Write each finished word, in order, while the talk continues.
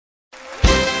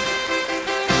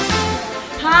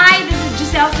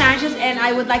Sanchez, and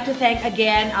I would like to thank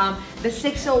again the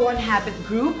 601 Habit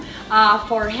Group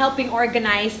for helping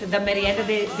organize the Merienda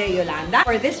de Yolanda.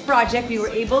 For this project, we were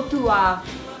able to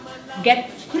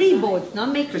get 3 boats, no?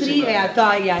 Make 3,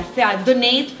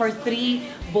 donate for 3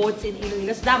 boats in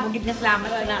Iloilo. So, damo, gid nga salamat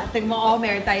na tingmo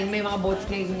meron tayong may mga boats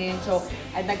ngayon. So,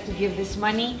 I'd like to give this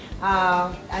money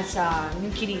as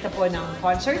yung kinita po ng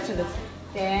concert. So, that's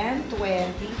 10,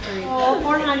 20, 30,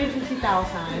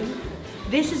 450,000.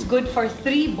 This is good for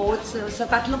 3 boats. So, sa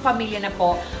 3 pamilya na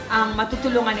po ang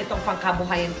matutulungan itong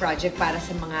pangkabuhayan project para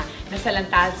sa mga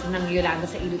nasalantas ng Yolanda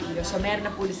sa Iloilo. So, meron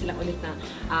na po silang ulit na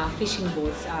fishing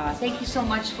boats. Thank you so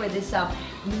much for this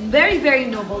very, very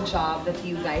noble job that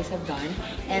you guys have done.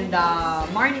 And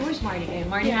Marnie, where's Marnie?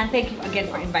 Marnie, thank you again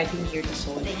for inviting me here to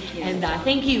Seoul. Thank you. And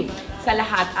thank you sa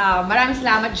lahat. Maraming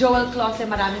salamat. Joel Close,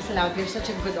 maraming salamat. You're such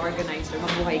a good organizer.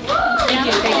 Mabuhay ka. Thank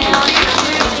you.